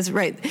supportive because,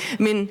 right?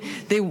 I mean,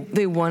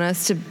 they want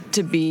us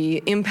to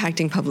be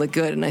impacting public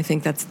good, and I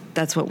think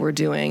that's what we're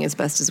doing as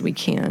best as we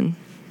can.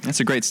 That's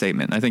a great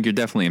statement. I think you're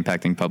definitely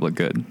impacting public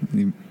good.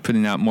 You're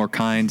putting out more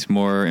kind,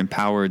 more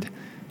empowered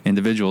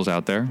individuals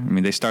out there. I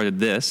mean, they started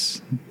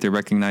this. They're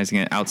recognizing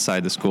it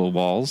outside the school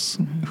walls.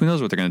 Mm-hmm. Who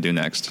knows what they're going to do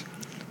next?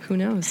 Who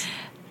knows?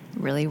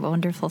 Really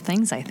wonderful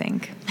things, I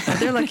think.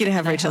 They're lucky to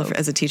have Rachel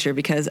as a teacher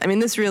because, I mean,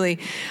 this really,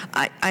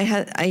 I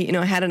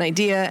had an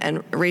idea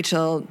and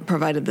Rachel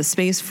provided the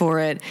space for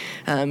it.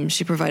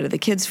 She provided the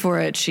kids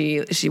for it.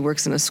 She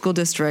works in a school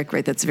district,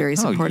 right? That's very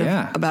supportive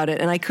about it.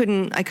 And I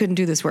couldn't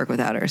do this work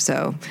without her.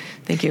 So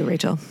thank you,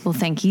 Rachel. Well,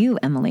 thank you,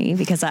 Emily,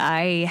 because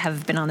I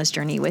have been on this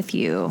journey with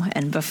you.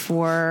 And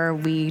before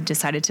we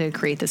decided to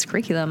create this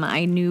curriculum,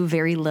 I knew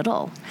very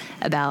little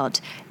about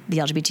the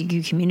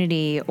LGBTQ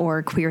community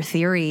or queer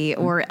theory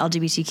or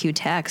LGBTQ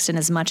text. And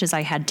as much as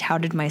I had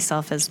touted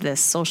myself as this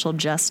social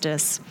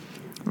justice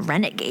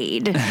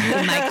renegade in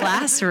my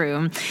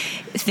classroom,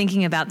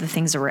 thinking about the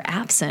things that were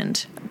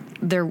absent,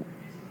 there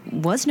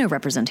was no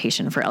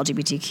representation for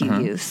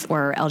LGBTQ youth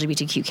or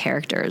LGBTQ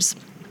characters.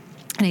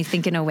 And I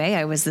think in a way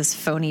I was this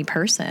phony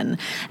person.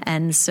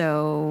 And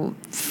so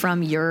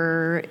from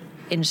your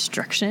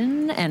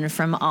instruction and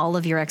from all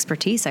of your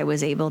expertise, I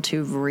was able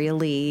to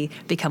really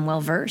become well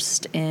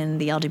versed in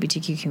the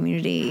LGBTQ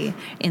community,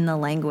 in the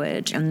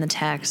language, in the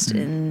text,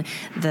 in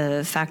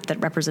the fact that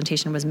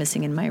representation was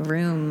missing in my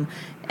room.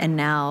 And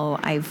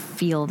now I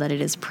feel that it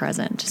is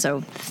present.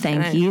 So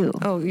thank you.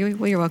 Oh,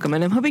 you're welcome.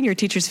 And I'm hoping your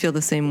teachers feel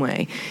the same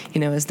way,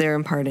 as they're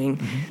imparting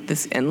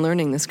this and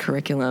learning this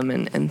curriculum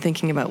and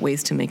thinking about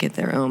ways to make it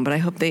their own. But I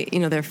hope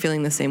they're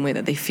feeling the same way,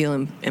 that they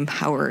feel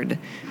empowered.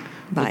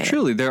 Well,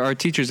 truly, there are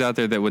teachers out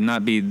there that would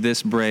not be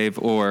this brave,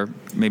 or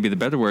maybe the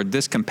better word,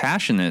 this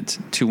compassionate,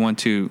 to want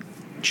to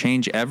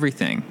change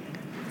everything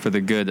for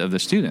the good of the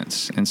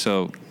students. And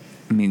so,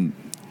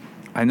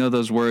 I know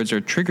those words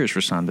are triggers for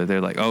some, that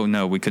they're like, oh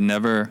no, we could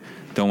never,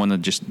 don't want to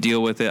just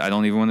deal with it. I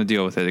don't even want to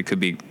deal with it. It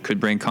could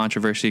bring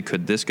controversy.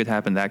 This could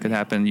happen, that could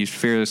happen. You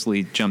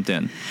fearlessly jumped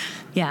in.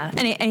 Yeah.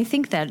 And I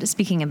think that,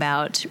 speaking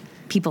about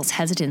people's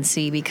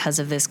hesitancy because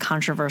of this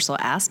controversial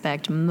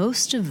aspect,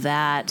 most of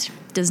that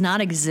does not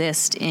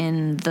exist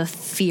in the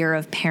fear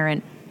of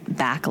parent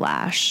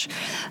backlash.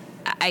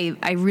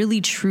 I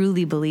really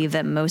truly believe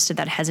that most of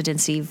that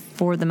hesitancy,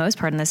 for the most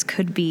part, and this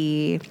could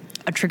be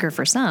a trigger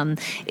for some,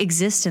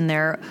 exists in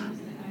their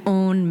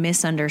own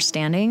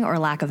misunderstanding or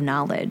lack of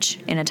knowledge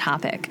in a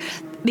topic.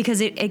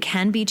 Because it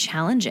can be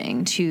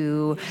challenging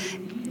to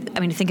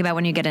think about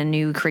when you get a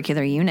new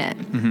curricular unit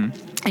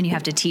and you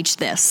have to teach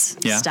this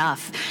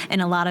stuff.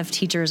 And a lot of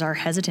teachers are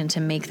hesitant to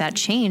make that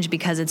change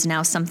because it's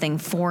now something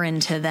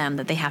foreign to them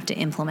that they have to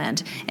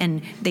implement.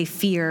 And they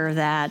fear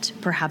that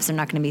perhaps they're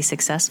not going to be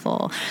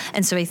successful.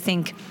 And so I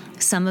think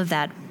some of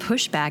that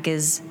pushback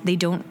is they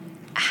don't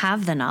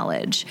have the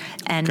knowledge,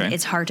 and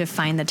it's hard to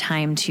find the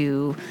time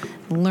to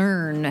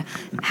learn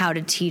how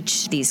to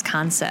teach these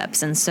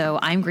concepts. And so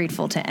I'm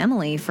grateful to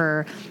Emily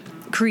for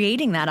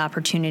creating that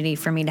opportunity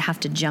for me to have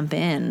to jump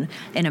in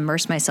and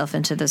immerse myself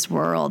into this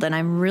world. And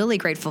I'm really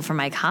grateful for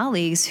my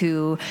colleagues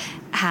who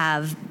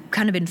have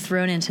kind of been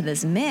thrown into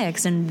this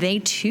mix, and they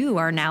too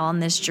are now on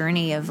this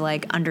journey of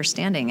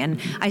understanding. And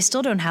I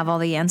still don't have all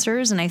the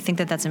answers, and I think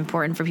that that's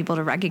important for people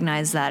to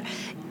recognize that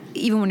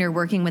even when you're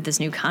working with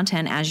this new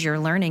content, as you're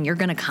learning, you're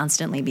going to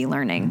constantly be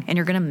learning, and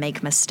you're going to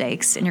make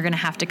mistakes, and you're going to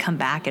have to come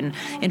back and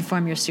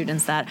inform your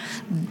students that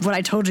what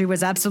I told you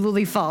was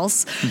absolutely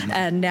false,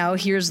 and now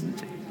here's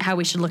how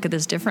we should look at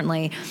this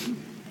differently.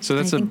 So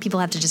I think people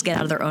have to just get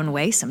out of their own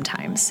way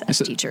sometimes as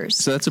teachers.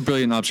 So that's a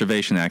brilliant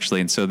observation,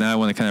 actually. And so then I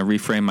want to kind of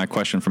reframe my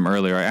question from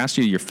earlier. I asked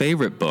you your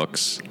favorite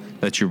books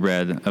that you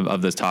read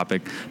of this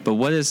topic, but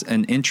what is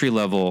an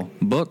entry-level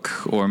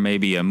book or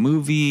maybe a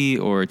movie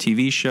or a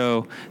TV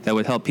show that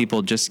would help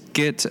people just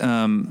get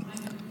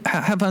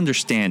have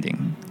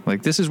understanding?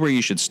 This is where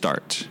you should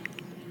start.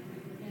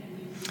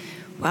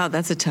 Wow,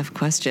 that's a tough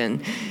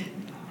question.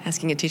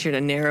 Asking a teacher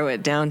to narrow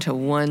it down to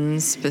one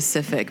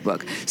specific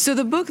book. So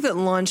the book that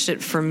launched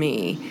it for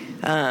me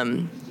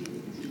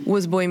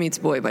was Boy Meets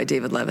Boy by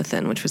David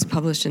Levithan, which was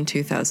published in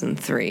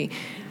 2003.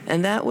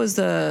 And that was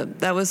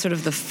sort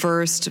of the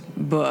first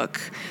book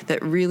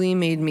that really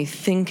made me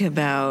think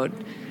about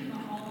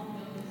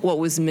what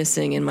was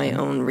missing in my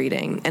own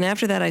reading. And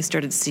after that, I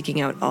started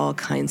seeking out all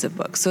kinds of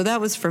books. So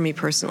that was for me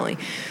personally.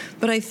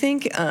 But I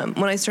think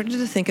when I started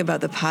to think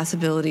about the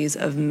possibilities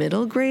of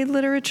middle grade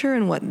literature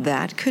and what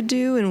that could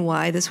do and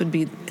why this would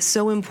be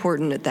so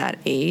important at that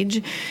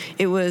age,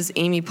 it was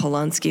Amy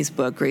Polanski's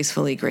book,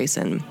 Gracefully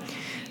Grayson,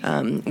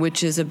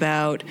 which is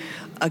about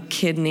a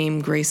kid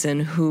named Grayson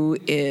who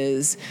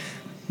is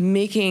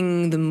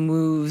making the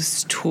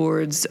moves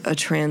towards a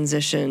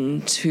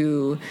transition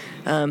to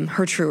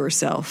her truer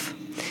self.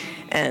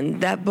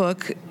 And that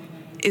book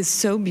is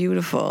so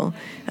beautiful.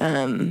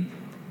 And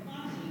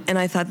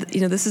I thought that,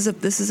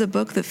 this is a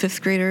book that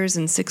 5th graders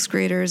and 6th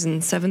graders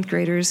and 7th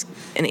graders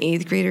and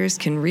 8th graders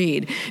can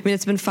read.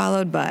 It's been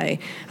followed by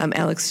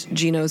Alex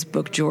Gino's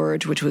book,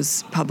 George, which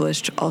was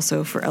published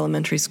also for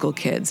elementary school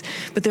kids.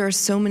 But there are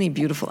so many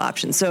beautiful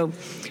options. So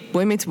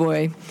Boy Meets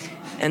Boy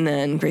and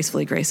then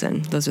Gracefully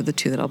Grayson. Those are the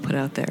two that I'll put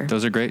out there.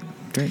 Those are great.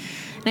 Great.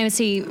 And I would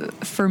say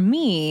for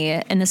me,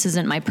 and this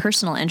isn't my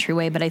personal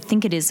entryway, but I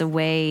think it is a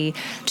way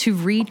to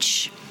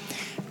reach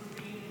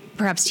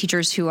perhaps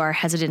teachers who are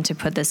hesitant to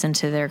put this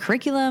into their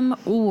curriculum,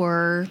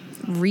 or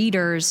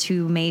readers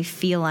who may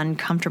feel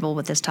uncomfortable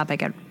with this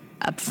topic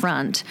up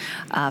front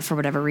for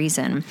whatever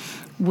reason,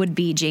 would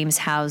be James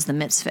Howe's The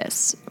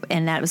Misfits.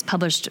 And that was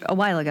published a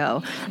while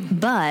ago.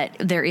 But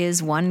there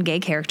is one gay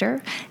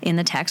character in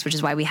the text, which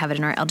is why we have it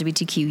in our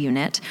LGBTQ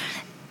unit.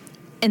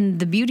 And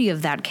the beauty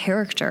of that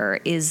character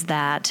is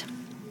that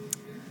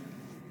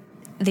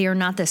they are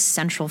not the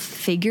central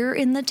figure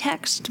in the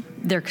text.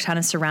 They're kind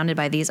of surrounded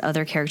by these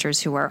other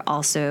characters who are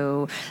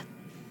also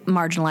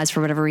marginalized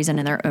for whatever reason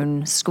in their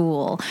own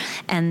school.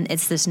 And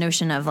it's this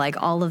notion of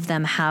like all of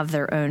them have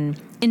their own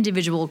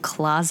individual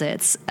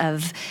closets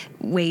of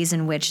ways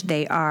in which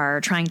they are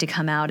trying to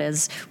come out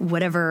as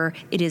whatever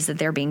it is that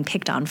they're being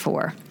picked on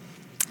for.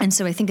 And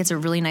so I think it's a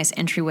really nice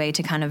entryway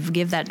to kind of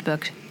give that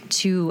book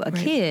to a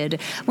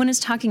kid when it's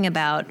talking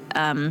about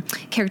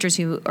characters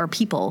who or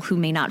people who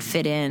may not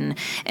fit in,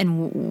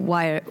 and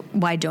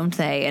why don't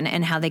they,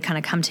 and how they kind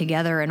of come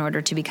together in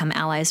order to become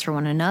allies for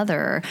one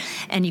another.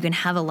 And you can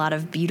have a lot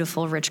of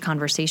beautiful, rich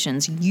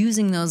conversations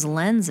using those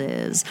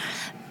lenses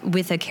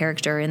with a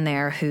character in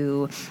there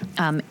who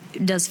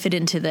does fit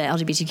into the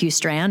LGBTQ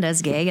strand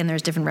as gay, and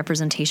there's different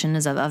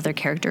representations of other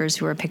characters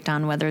who are picked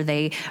on, whether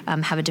they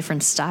have a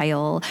different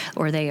style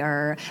or they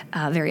are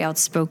very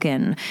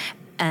outspoken.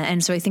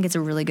 And so I think it's a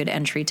really good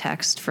entry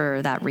text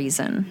for that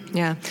reason.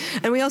 Yeah.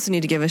 And we also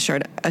need to give a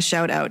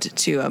shout out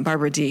to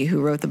Barbara D.,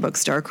 who wrote the book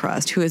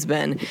Star-Crossed, who has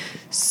been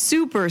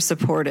super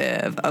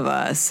supportive of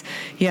us.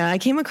 Yeah, I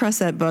came across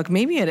that book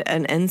maybe at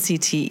an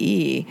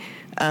NCTE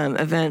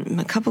event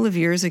a couple of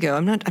years ago.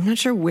 I'm not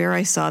sure where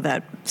I saw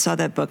that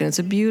book, and it's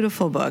a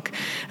beautiful book.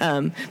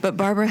 But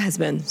Barbara has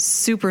been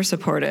super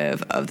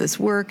supportive of this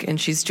work, and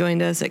she's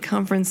joined us at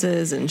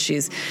conferences, and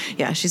she's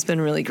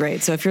been really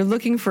great. So if you're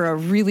looking for a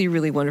really,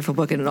 really wonderful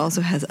book, and it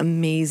also has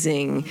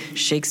amazing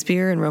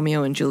Shakespeare and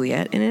Romeo and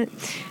Juliet in it,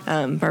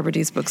 Barbara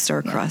D's book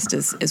Star-Crossed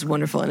is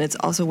wonderful, and it's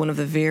also one of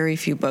the very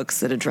few books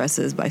that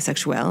addresses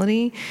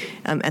bisexuality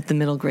at the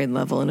middle grade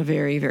level in a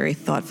very, very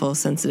thoughtful,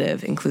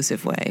 sensitive,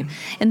 inclusive way.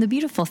 And the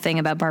beautiful thing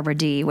about Barbara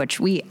D., which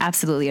we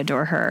absolutely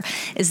adore her,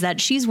 is that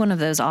she's one of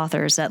those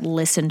authors that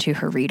listen to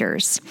her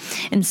readers.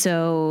 And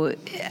so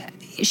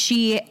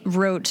she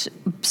wrote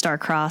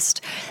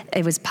Star-Crossed.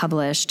 It was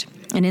published.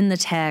 And in the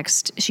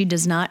text, she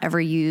does not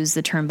ever use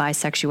the term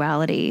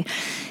bisexuality,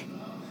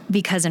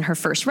 because in her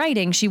first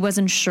writing, she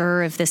wasn't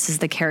sure if this is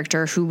the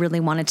character who really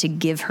wanted to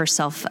give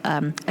herself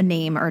a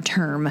name or a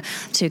term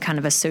to kind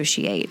of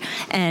associate.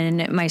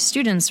 And my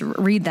students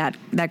read that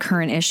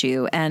current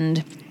issue,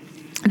 and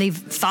they've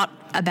thought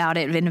about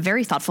it in a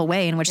very thoughtful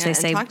way in which they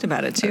say... talked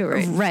about it too,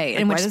 right? Right.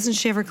 Like, why doesn't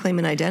she ever claim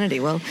an identity?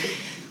 Well...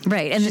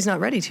 Right. And she's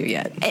not ready to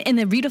yet. And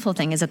the beautiful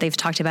thing is that they've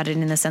talked about it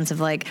in the sense of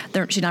like,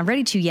 she's not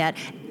ready to yet.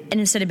 And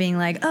instead of being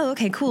like, oh,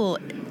 okay, cool,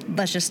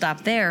 let's just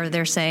stop there,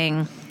 they're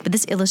saying, but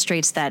this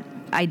illustrates that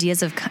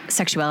ideas of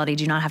sexuality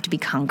do not have to be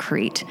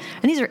concrete.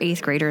 And these are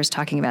 8th graders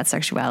talking about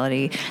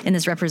sexuality, and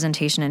this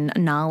representation and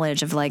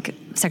knowledge of like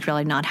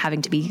sexuality not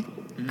having to be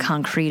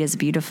concrete is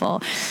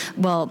beautiful.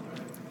 Well,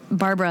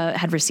 Barbara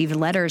had received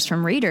letters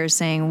from readers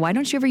saying, why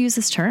don't you ever use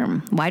this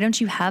term? Why don't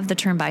you have the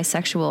term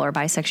bisexual or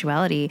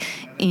bisexuality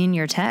in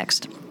your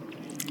text?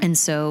 And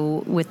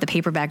so with the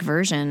paperback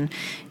version,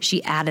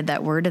 she added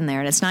that word in there.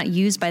 And it's not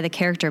used by the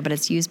character, but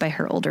it's used by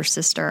her older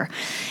sister.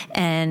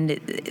 And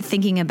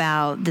thinking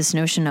about this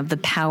notion of the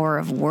power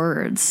of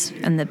words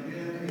and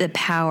the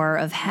power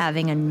of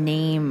having a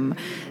name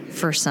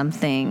for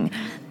something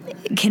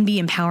can be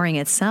empowering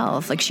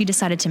itself. Like, she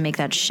decided to make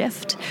that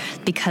shift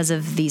because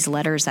of these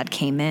letters that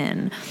came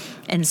in.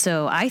 And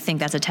so I think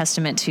that's a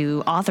testament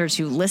to authors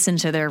who listen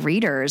to their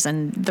readers,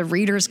 and the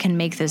readers can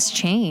make this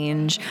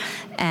change.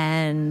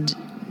 And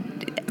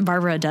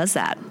Barbara does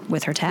that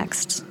with her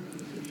texts.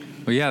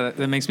 Well, yeah,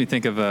 that makes me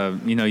think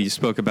of, you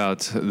spoke about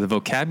the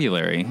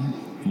vocabulary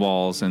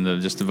walls and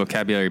the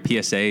vocabulary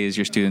PSAs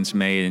your students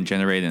made and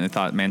generated. And I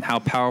thought, man, how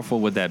powerful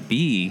would that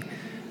be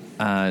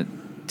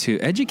to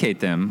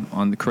educate them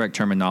on the correct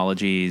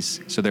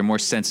terminologies so they're more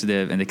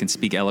sensitive and they can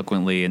speak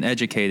eloquently and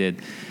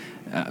educated,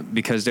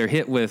 because they're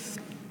hit with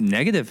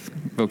negative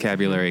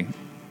vocabulary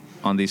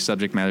on these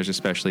subject matters,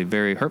 especially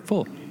very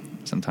hurtful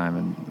sometimes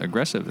and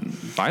aggressive and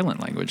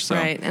violent language. So.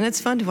 Right, and it's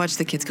fun to watch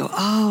the kids go,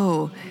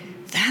 oh,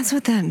 that's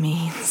what that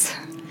means.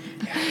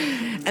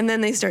 And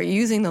then they start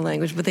using the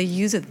language, but they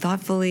use it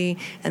thoughtfully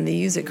and they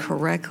use it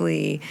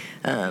correctly.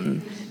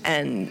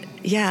 And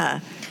yeah.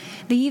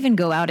 They even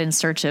go out in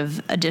search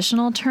of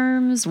additional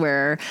terms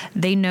where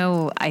they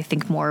know, I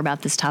think, more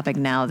about this topic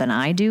now than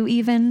I do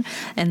even.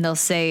 And they'll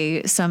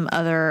say some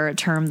other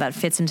term that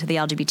fits into the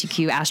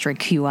LGBTQ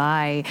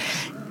 *QI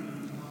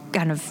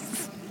kind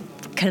of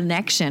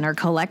connection or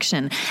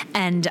collection.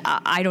 And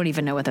I don't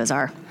even know what those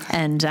are.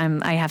 And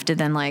I have to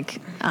then, like,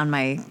 on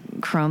my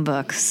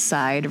Chromebook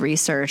side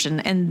research,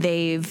 and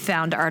they've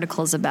found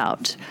articles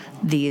about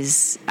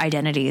these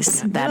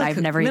identities that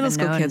I've never even known.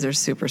 Middle school kids are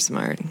super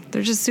smart.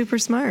 They're just super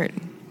smart.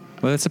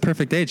 Well, that's the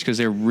perfect age because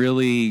they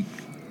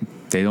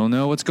don't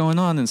know what's going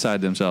on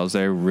inside themselves.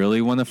 They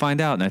really want to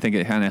find out, and I think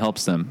it kind of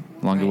helps them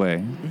along the way.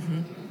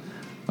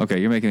 Mm-hmm. Okay,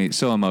 you're making me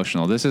so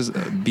emotional. This is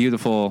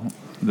beautiful.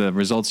 The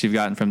results you've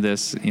gotten from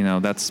this,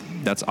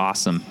 that's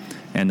awesome.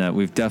 And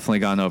we've definitely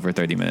gone over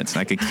 30 minutes.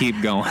 And I could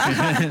keep going,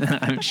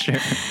 I'm sure.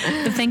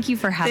 But thank you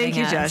for having us.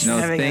 Thank you, Josh.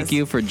 No, thank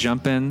you for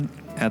jumping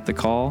at the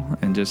call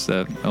and just,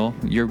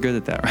 you're good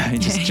at that,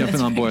 right? Just jumping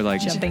on board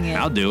like,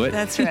 I'll do it.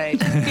 That's right.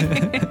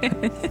 Thank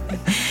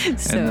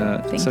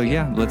you.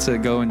 Yeah, let's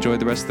go enjoy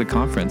the rest of the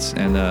conference.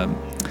 And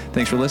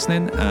thanks for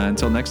listening.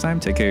 Until next time,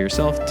 take care of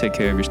yourself, take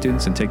care of your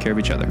students, and take care of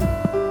each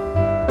other.